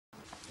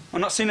I've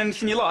not seen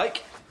anything you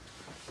like.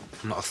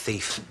 I'm not a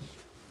thief.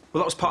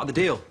 Well, that was part of the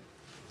deal.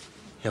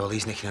 Yeah, well,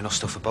 he's nicking enough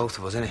stuff for both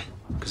of us, isn't he?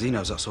 Because he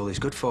knows that's all he's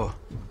good for.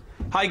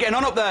 How you getting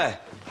on up there?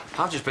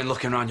 I've just been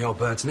looking around your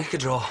bird's knicker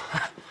drawer.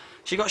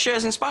 She got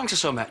shares in Spanks or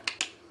something?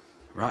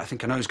 Right, I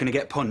think I know who's going to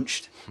get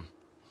punched.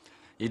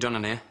 You done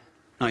in here?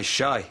 No, he's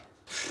shy.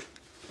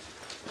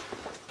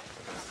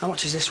 How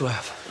much is this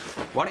worth?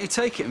 Why don't you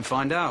take it and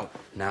find out?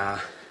 Nah.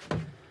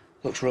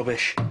 Looks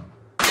rubbish.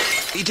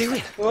 What are you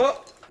doing?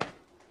 What?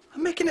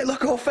 I'm making it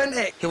look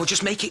authentic. Yeah, well,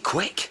 just make it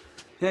quick.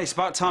 Yeah, it's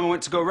about time I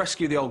went to go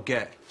rescue the old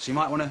get. So you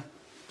might want to...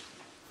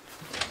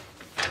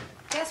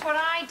 Guess what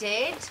I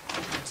did?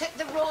 Took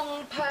the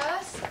wrong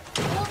purse.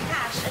 All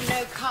cash and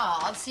no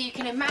cards, so you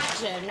can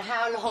imagine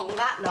how long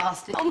that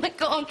lasted. Oh, my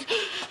God.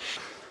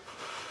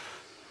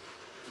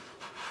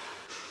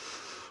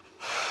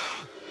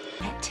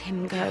 Let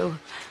him go.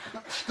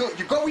 Look,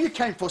 you got what you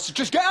came for, so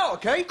just get out,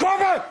 OK?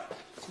 Grover!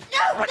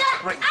 No,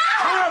 Right.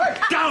 Hey,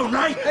 Down,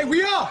 right? hey,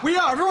 we are.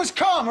 Everyone's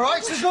calm, all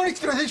right? So there's no need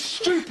to do anything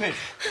stupid.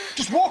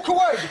 Just walk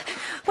away.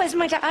 Where's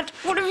my dad?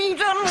 What have you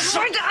done with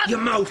my dad? Your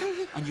mouth,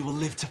 and you will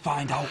live to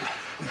find out.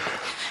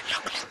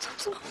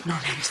 No,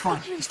 he's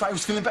fine. He's fine. He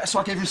was feeling better, so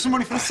I gave him some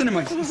money for the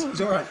cinema.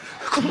 He's all right.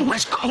 Come on,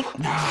 let's go.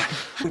 Nah,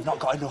 we've not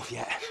got enough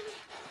yet.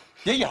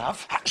 Yeah, you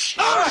have. Shh.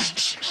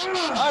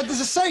 There's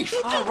a safe.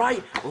 All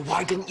right. Well,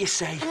 why didn't you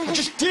say? I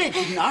just did,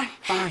 didn't I?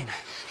 Fine.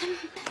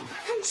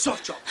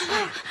 Soft drop.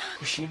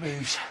 If she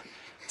moves,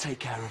 take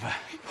care of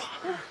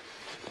her.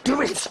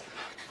 Do it!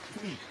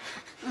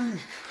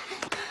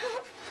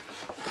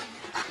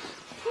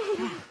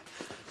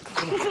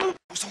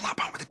 What's all that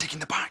about with the dig in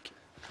the back?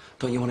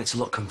 Don't you want it to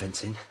look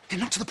convincing? They're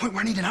not to the point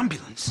where I need an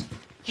ambulance.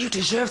 You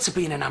deserve to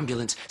be in an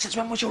ambulance. Since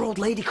when was your old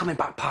lady coming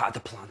back part of the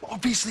plan?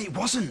 Obviously it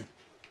wasn't.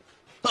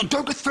 Look,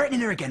 don't go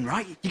threatening her again,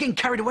 right? You're getting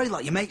carried away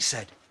like your mate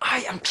said.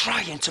 I am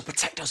trying to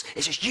protect us.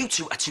 It's just you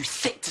two are too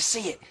thick to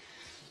see it.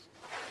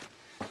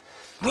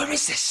 Where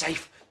is this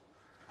safe?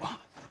 What?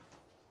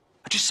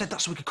 I just said that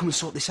so we could come and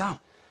sort this out.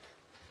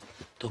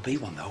 There'll be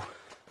one, though.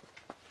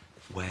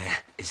 Where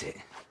is it?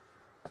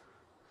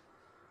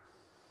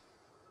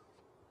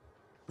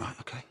 Right,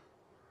 OK.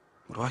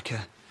 What do I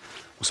care?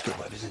 We'll split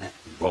whatever's in it.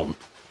 Wrong.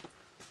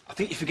 I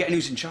think you're forgetting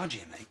who's in charge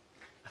here, mate.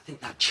 I think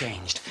that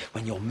changed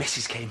when your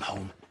missus came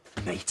home,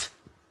 mate.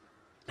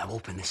 Now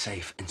open the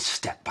safe and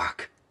step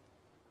back.